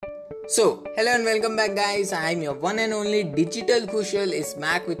Hello and welcome back, guys. I'm your one and only Digital Kushal is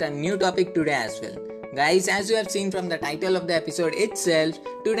back with a new topic today as well. Guys, as you have seen from the title of the episode itself,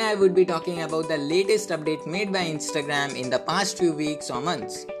 today I would be talking about the latest update made by Instagram in the past few weeks or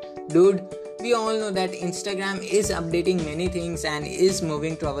months. Dude, we all know that Instagram is updating many things and is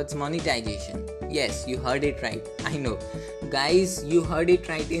moving towards monetization. Yes, you heard it right. I know. Guys, you heard it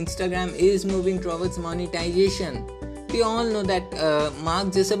right. Instagram is moving towards monetization. We all know that Mark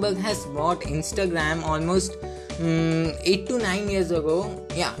Zuckerberg has bought Instagram almost 8 to 9 years ago.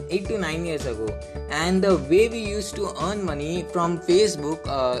 Yeah, 8 to 9 years ago. And the way we used to earn money from Facebook,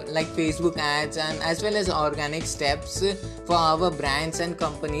 like Facebook ads and as well as organic steps for our brands and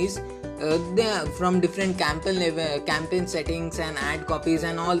companies, from different campaign settings and ad copies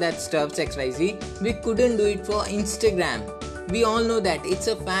and all that stuff XYZ, we couldn't do it for Instagram. We all know that it's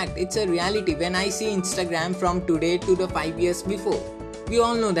a fact, it's a reality. When I see Instagram from today to the 5 years before, we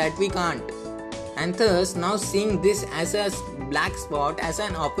all know that we can't. And thus, now seeing this as a black spot, as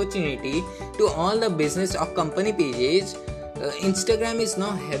an opportunity to all the business of company pages, Instagram is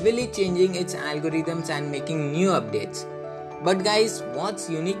now heavily changing its algorithms and making new updates. But guys, what's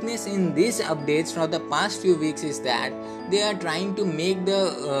uniqueness in these updates for the past few weeks is that they are trying to make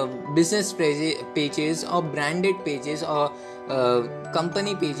the business pages or branded pages or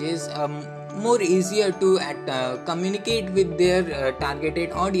company pages more easier to communicate with their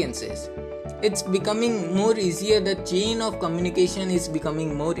targeted audiences. It's becoming more easier. The chain of communication is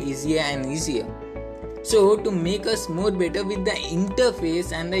becoming more easier and easier. So to make us more better with the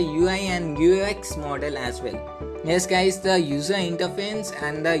interface and the UI and UX model as well. Yes guys, the user interface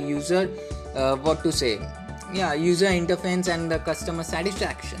and the user user interface and the customer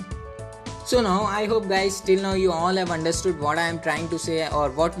satisfaction. So now I hope guys till now you all have understood what I am trying to say or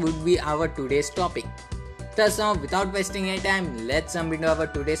what would be our today's topic. Thus now without wasting any time, let's jump into our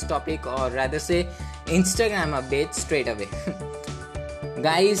today's topic, or rather say Instagram updates straight away.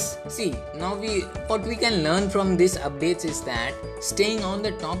 Guys, see, now what we can learn from these updates is that staying on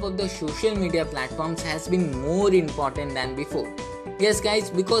the top of the social media platforms has been more important than before. Yes guys,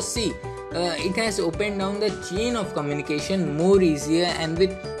 because see, it has opened down the chain of communication more easier and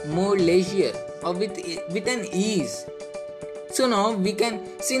with more leisure or with an ease. So now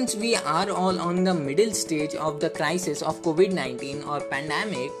since we are all on the middle stage of the crisis of COVID-19 or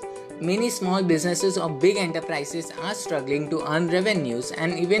pandemic, many small businesses or big enterprises are struggling to earn revenues,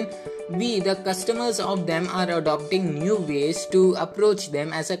 and even we, the customers of them, are adopting new ways to approach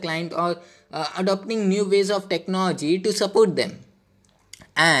them as a client or adopting new ways of technology to support them.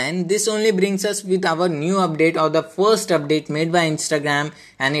 And this only brings us with our new update or the first update made by Instagram,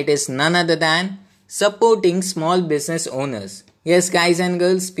 and it is none other than supporting small business owners. Yes guys and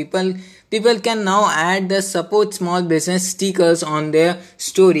girls, people can now add the support small business stickers on their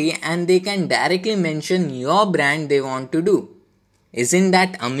story and they can directly mention your brand they want to do. Isn't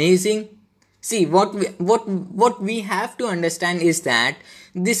that amazing? See, what we have to understand is that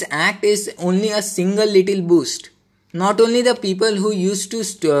this act is only a single little boost. Not only the people who used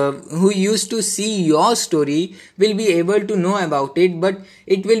to see your story will be able to know about it, but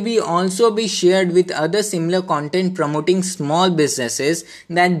it will be also be shared with other similar content promoting small businesses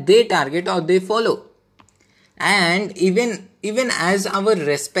that they target or they follow. And even as our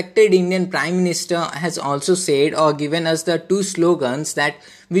respected Indian Prime Minister has also said or given us the two slogans that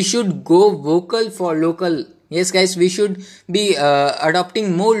we should go vocal for local. Yes guys, we should be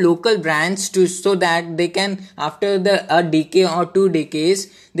adopting more local brands so that they can, after a decade or 2 decades,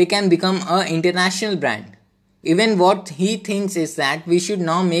 they can become an international brand. Even what he thinks is that we should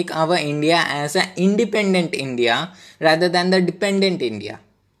now make our India as an independent India rather than the dependent India.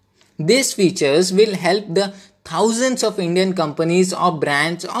 These features will help the thousands of Indian companies or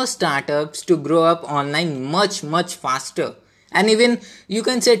brands or startups to grow up online much faster, and even you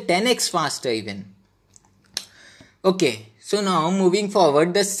can say 10x faster even. Okay, so now moving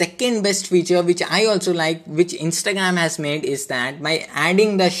forward, the second best feature which I also like, which Instagram has made, is that by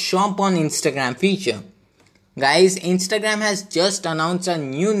adding the shop on Instagram feature. Guys, Instagram has just announced a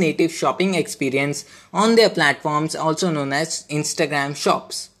new native shopping experience on their platforms, also known as Instagram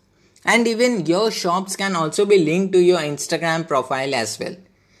Shops. And even your shops can also be linked to your Instagram profile as well.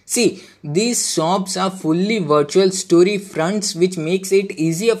 See, these shops are fully virtual story fronts, which makes it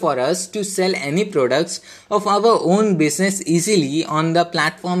easier for us to sell any products of our own business easily on the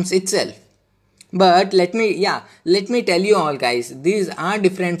platforms itself. But let me tell you all guys, these are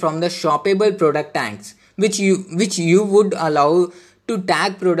different from the shoppable product tags, which you would allow to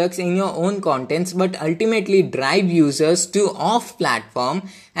tag products in your own contents, but ultimately drive users to off platform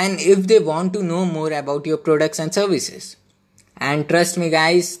and if they want to know more about your products and services. And trust me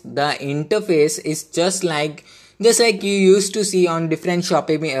guys, the interface is just like you used to see on different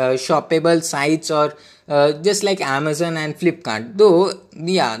shoppable sites, or just like Amazon and Flipkart.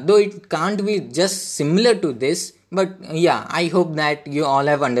 Though it can't be just similar to this, but yeah, I hope that you all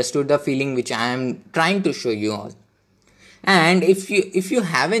have understood the feeling which I am trying to show you all. And if you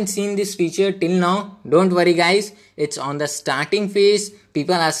haven't seen this feature till now, don't worry guys, it's on the starting phase.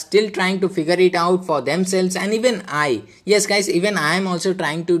 People are still trying to figure it out for themselves, and even I am also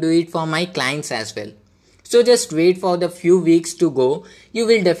trying to do it for my clients as well. So just wait for the few weeks to go. You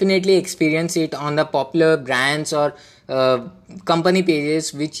will definitely experience it on the popular brands or company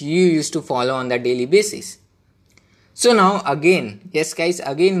pages which you used to follow on the daily basis. So now again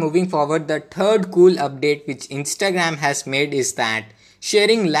moving forward, the third cool update which Instagram has made is that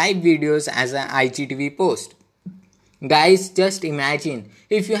sharing live videos as an IGTV post. Guys, just imagine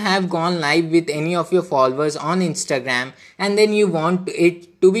if you have gone live with any of your followers on Instagram, and then you want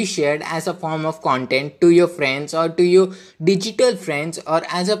it to be shared as a form of content to your friends or to your digital friends, or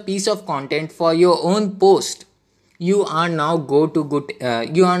as a piece of content for your own post. You are now good to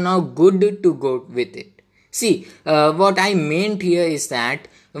go with it. See, what I meant here is that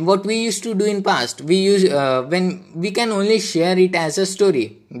what we used to do in past, when we can only share it as a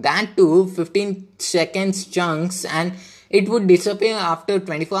story, that too 15 seconds chunks, and it would disappear after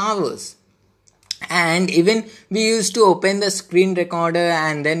 24 hours. And even we used to open the screen recorder,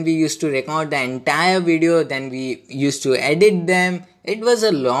 and then we used to record the entire video, then we used to edit them. It was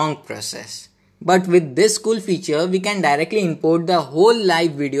a long process. But with this cool feature, we can directly import the whole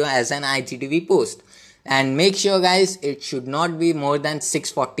live video as an IGTV post. And make sure guys, it should not be more than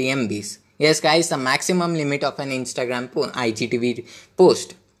 640 MBs. Yes guys, the maximum limit of an Instagram IGTV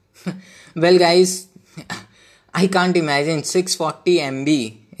post. Well guys, I can't imagine 640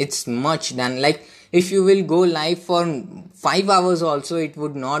 MB. It's much done. Like if you will go live for 5 hours also, it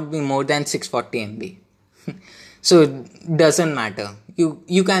would not be more than 640 MB. So doesn't matter.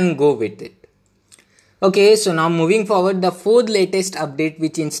 You can go with it. Okay, so now moving forward, the fourth latest update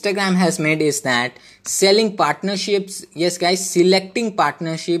which Instagram has made is that selecting partnerships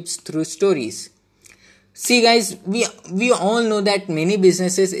through stories. See guys, we all know that many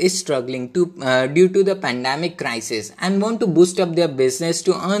businesses is struggling due to the pandemic crisis and want to boost up their business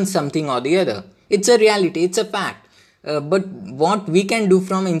to earn something or the other. It's a reality, it's a fact. But what we can do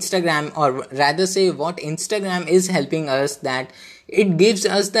from Instagram, or rather say what Instagram is helping us, that it gives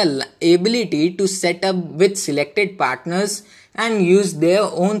us the ability to set up with selected partners and use their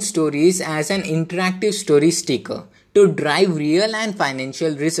own stories as an interactive story sticker to drive real and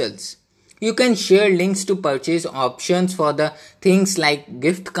financial results. You can share links to purchase options for the things like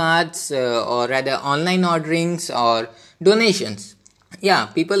gift cards, or rather online orderings or donations. Yeah,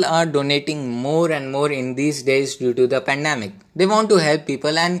 people are donating more and more in these days due to the pandemic. They want to help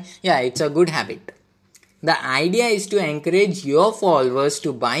people, and yeah, it's a good habit. The idea is to encourage your followers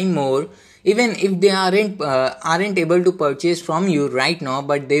to buy more, even if they aren't able to purchase from you right now,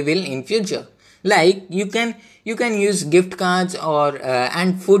 but they will in future. Like you can use gift cards or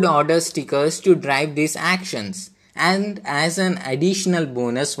and food order stickers to drive these actions. And as an additional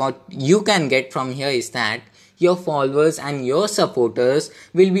bonus, what you can get from here is that your followers and your supporters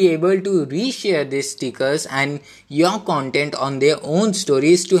will be able to reshare these stickers and your content on their own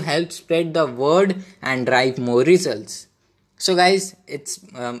stories to help spread the word and drive more results. So guys, it's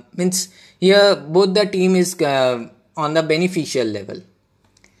means here both the team is on the beneficial level.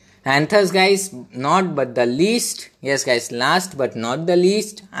 And thus guys, not but the least, yes guys, last but not the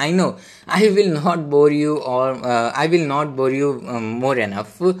least, I know I will not bore you, or I will not bore you more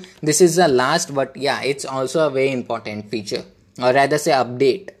enough. This is the last, but yeah, it's also a very important feature, or rather say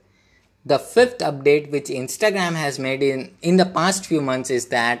update. The fifth update which Instagram has made in the past few months is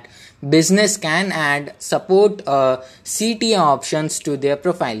that business can add support CTA options to their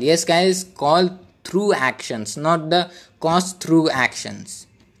profile. Yes guys, call through actions, not the cost through actions.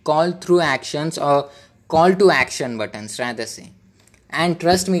 Call through actions, or call to action buttons rather say. And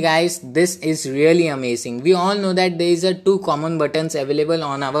trust me guys, this is really amazing. We all know that there is a two common buttons available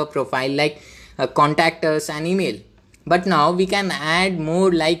on our profile, like contact us and email. But now we can add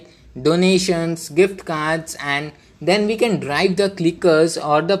more like donations, gift cards, and then we can drive the clickers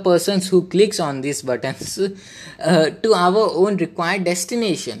or the persons who clicks on these buttons to our own required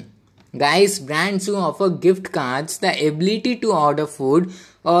destination. Guys, brands who offer gift cards, the ability to order food,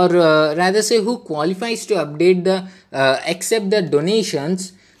 or rather say who qualifies to accept the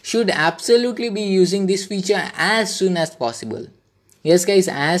donations, should absolutely be using this feature as soon as possible. Yes guys,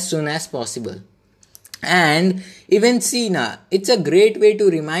 as soon as possible. And even Sina, it's a great way to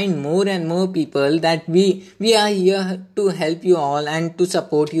remind more and more people that we are here to help you all and to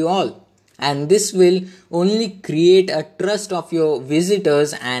support you all. And this will only create a trust of your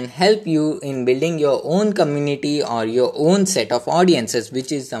visitors and help you in building your own community or your own set of audiences,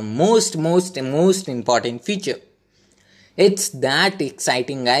 which is the most important feature. It's that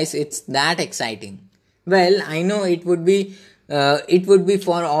exciting, guys. It's that exciting. Well, I know it would be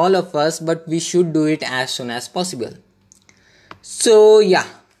for all of us, but we should do it as soon as possible. So yeah,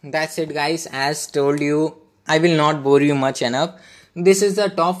 that's it, guys. As told you, I will not bore you much enough. This is the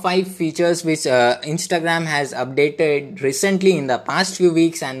top 5 features which Instagram has updated recently in the past few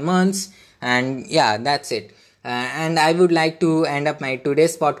weeks and months. And yeah, that's it. And I would like to end up my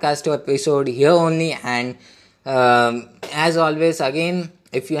today's podcast episode here only. And as always, again,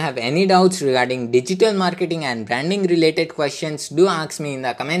 if you have any doubts regarding digital marketing and branding related questions, do ask me in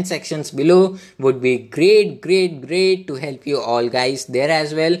the comment sections below. Would be great to help you all guys there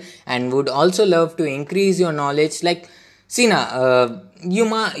as well, and would also love to increase your knowledge. Like Sina, you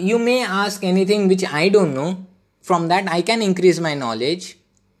may ask anything which I don't know. From that, I can increase my knowledge.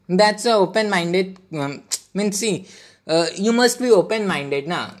 That's a open-minded. You must be open-minded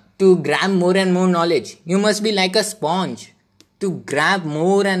now to grab more and more knowledge. You must be like a sponge to grab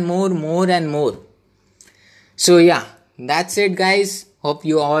more and more. So yeah, that's it, guys. Hope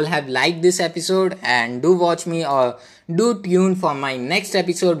you all have liked this episode, and do watch me or do tune for my next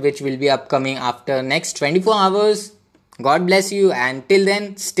episode, which will be upcoming after next 24 hours. God bless you, and till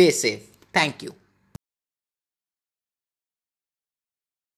then, stay safe. Thank you.